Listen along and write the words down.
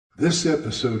This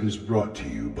episode is brought to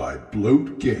you by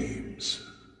Bloat Games.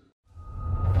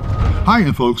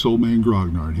 Hiya folks, Old Man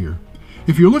Grognard here.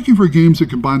 If you're looking for games that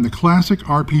combine the classic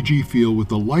RPG feel with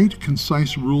the light,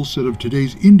 concise rule set of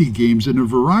today's indie games in a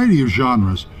variety of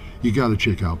genres, you gotta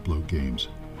check out Bloat Games.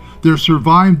 Their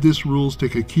Survive This rules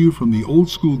take a cue from the old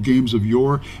school games of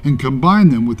yore and combine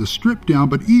them with a stripped down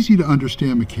but easy to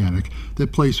understand mechanic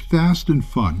that plays fast and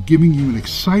fun, giving you an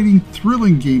exciting,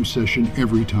 thrilling game session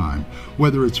every time.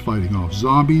 Whether it's fighting off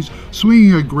zombies,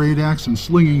 swinging a great axe and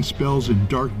slinging spells in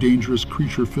dark, dangerous,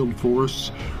 creature-filled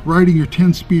forests, riding your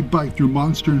 10-speed bike through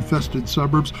monster-infested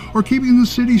suburbs, or keeping the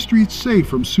city streets safe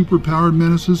from super-powered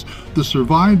menaces, the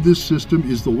Survive This system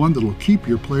is the one that'll keep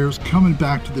your players coming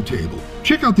back to the table.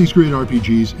 Check out these great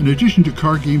RPGs, in addition to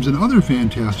card games and other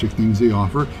fantastic things they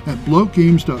offer, at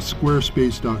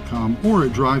bloatgames.squarespace.com or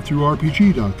at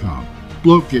drivethrurpg.com.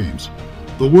 Bloat Games.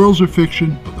 The worlds are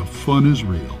fiction, but the fun is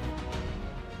real.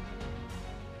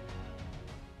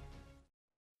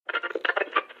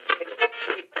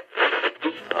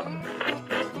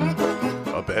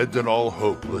 Abandon all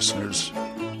hope, listeners.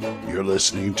 You're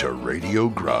listening to Radio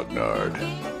Grognard,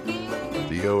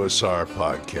 the OSR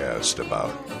podcast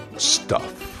about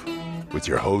stuff, with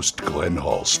your host, Glenn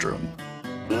Hallstrom.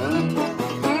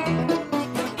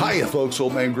 Hiya, folks.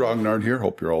 Old Man Grognard here.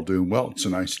 Hope you're all doing well. It's a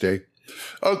nice day.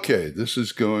 Okay, this is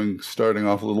starting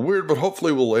off a little weird, but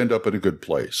hopefully we'll end up in a good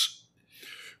place.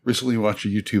 Recently watched a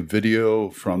YouTube video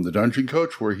from the Dungeon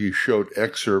Coach where he showed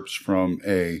excerpts from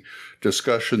a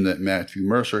discussion that Matthew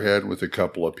Mercer had with a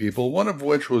couple of people, one of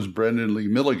which was Brendan Lee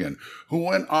Milligan, who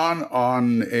went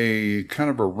on a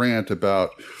kind of a rant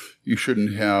about you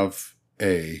shouldn't have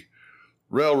a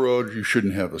railroad, you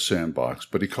shouldn't have a sandbox,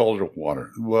 but he called it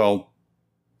a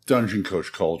Dungeon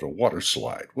Coach called it a water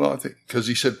slide. Well, I think because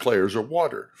he said players are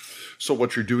water. So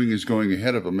what you're doing is going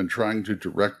ahead of them and trying to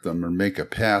direct them or make a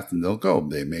path, and they'll go.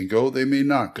 They may go, they may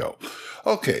not go.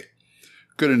 Okay,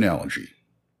 good analogy.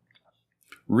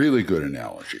 Really good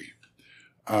analogy.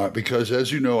 Because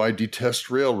as you know, I detest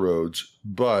railroads,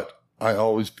 but I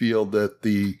always feel that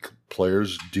the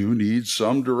players do need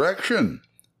some direction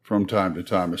from time to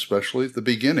time, especially at the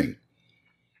beginning.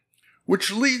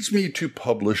 Which leads me to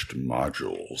published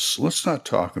modules. Let's not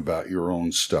talk about your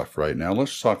own stuff right now.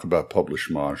 Let's talk about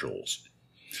published modules.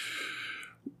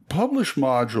 Published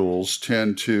modules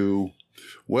tend to,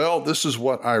 well, this is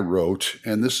what I wrote,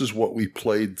 and this is what we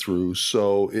played through,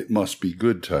 so it must be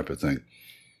good type of thing.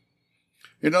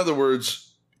 In other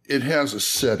words, it has a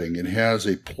setting, it has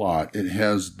a plot, it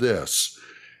has this.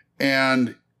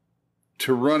 And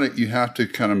to run it, you have to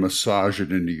kind of massage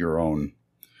it into your own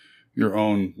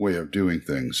way of doing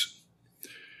things.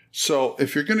 So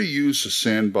if you're going to use a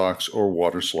sandbox or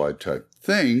water slide type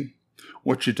thing,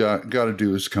 what you got to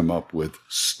do is come up with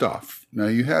stuff. Now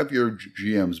you have your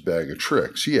GM's bag of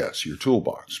tricks, yes, your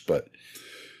toolbox, but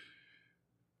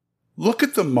look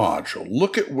at the module.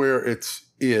 Look at where it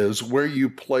is, where you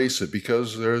place it,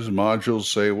 because there's modules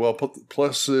say, well,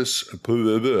 place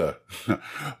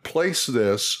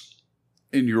this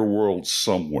in your world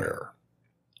somewhere.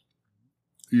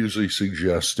 Usually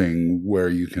suggesting where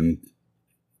you can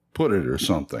put it or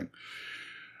something.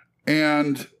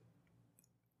 And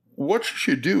what you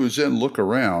should do is then look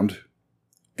around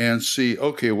and see,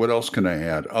 okay, what else can I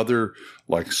add? Other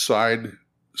like side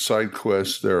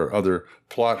quests, there are other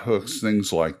plot hooks,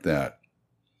 things like that.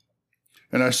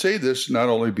 And I say this not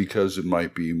only because it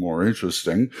might be more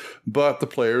interesting, but the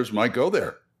players might go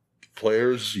there.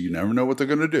 Players, you never know what they're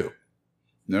going to do.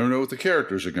 Never know what the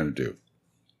characters are going to do.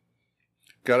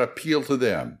 Got to appeal to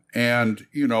them. And,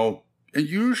 and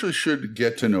you usually should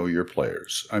get to know your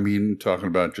players. I mean, talking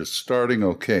about just starting,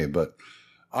 okay, but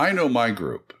I know my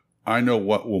group. I know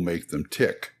what will make them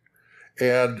tick.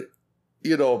 And,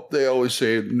 they always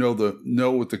say, know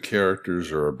what the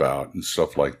characters are about and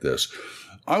stuff like this.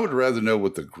 I would rather know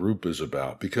what the group is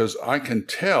about because I can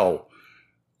tell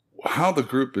how the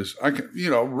group is. I can,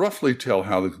 roughly tell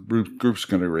how the group's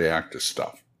going to react to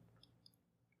stuff.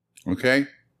 Okay?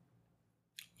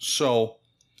 So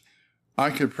I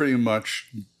could pretty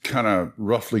much kind of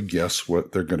roughly guess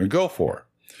what they're going to go for.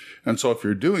 And so if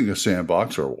you're doing a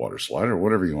sandbox or a water slide or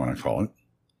whatever you want to call it,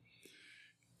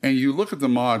 and you look at the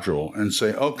module and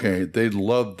say, okay, they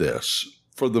love this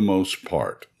for the most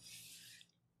part.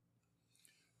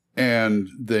 And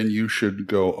then you should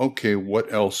go, okay,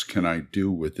 what else can I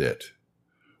do with it?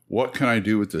 What can I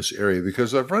do with this area?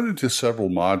 Because I've run into several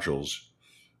modules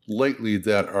lately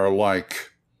that are like,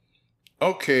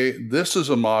 okay, this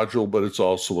is a module, but it's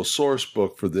also a source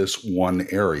book for this one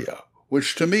area,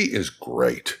 which to me is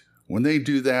great. When they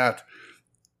do that,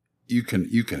 you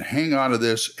can hang on to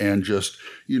this and just,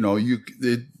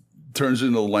 turns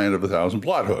into the land of 1,000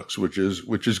 plot hooks, which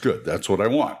is good. That's what I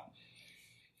want.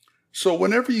 So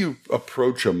whenever you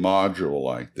approach a module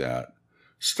like that,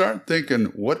 start thinking,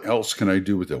 what else can I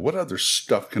do with it? What other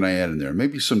stuff can I add in there?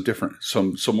 Maybe some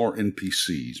more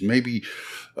NPCs, maybe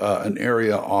an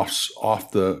area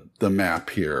off the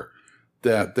map here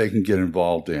that they can get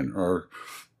involved in, or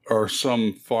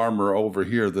some farmer over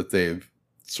here that they've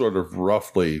sort of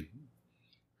roughly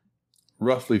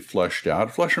fleshed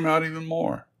out. Flesh them out even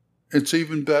more. It's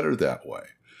even better that way.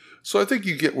 So I think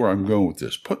you get where I'm going with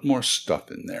this. Put more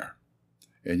stuff in there,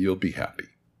 and you'll be happy.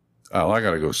 Oh, I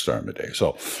got to go start my day.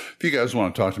 So if you guys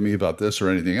want to talk to me about this or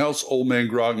anything else,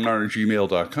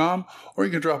 oldmangrognard@gmail.com, or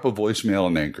you can drop a voicemail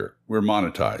on Anchor. We're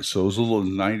monetized, so as little as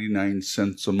 99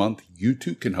 cents a month, you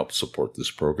too can help support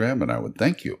this program, and I would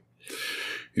thank you.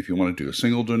 If you want to do a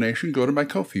single donation, go to my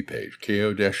Ko-fi page,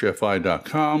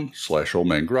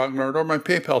 ko-fi.com/oldmangrognard, or my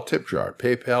PayPal tip jar,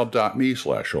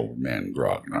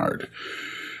 paypal.me/oldmangrognard.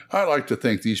 I'd like to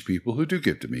thank these people who do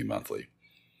give to me monthly.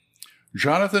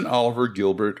 Jonathan, Oliver,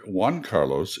 Gilbert, Juan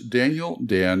Carlos, Daniel,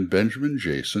 Dan, Benjamin,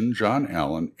 Jason, John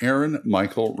Allen, Aaron,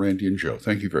 Michael, Randy, and Joe.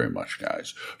 Thank you very much,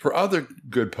 guys. For other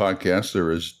good podcasts,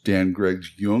 there is Dan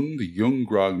Gregg's Jung, the Jung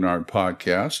Grognard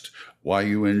podcast,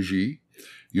 YUNG,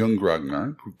 Jung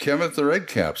Grognard, Kevin at the Red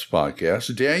Caps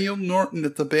podcast, Daniel Norton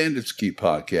at the Bandits Keep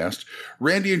podcast,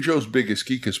 Randy and Joe's Biggest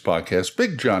Geekus podcast,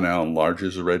 Big John Allen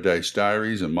Large's The Red Dice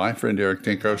Diaries, and my friend Eric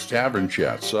Tinkar's Tavern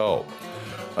Chat. So,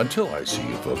 until I see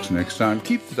you folks next time,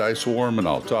 keep the dice warm, and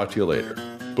I'll talk to you later.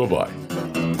 Bye-bye.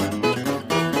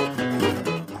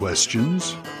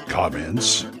 Questions?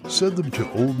 Comments? Send them to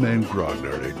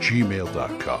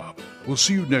oldmangrognard@gmail.com. We'll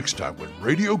see you next time when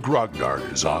Radio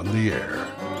Grognard is on the air.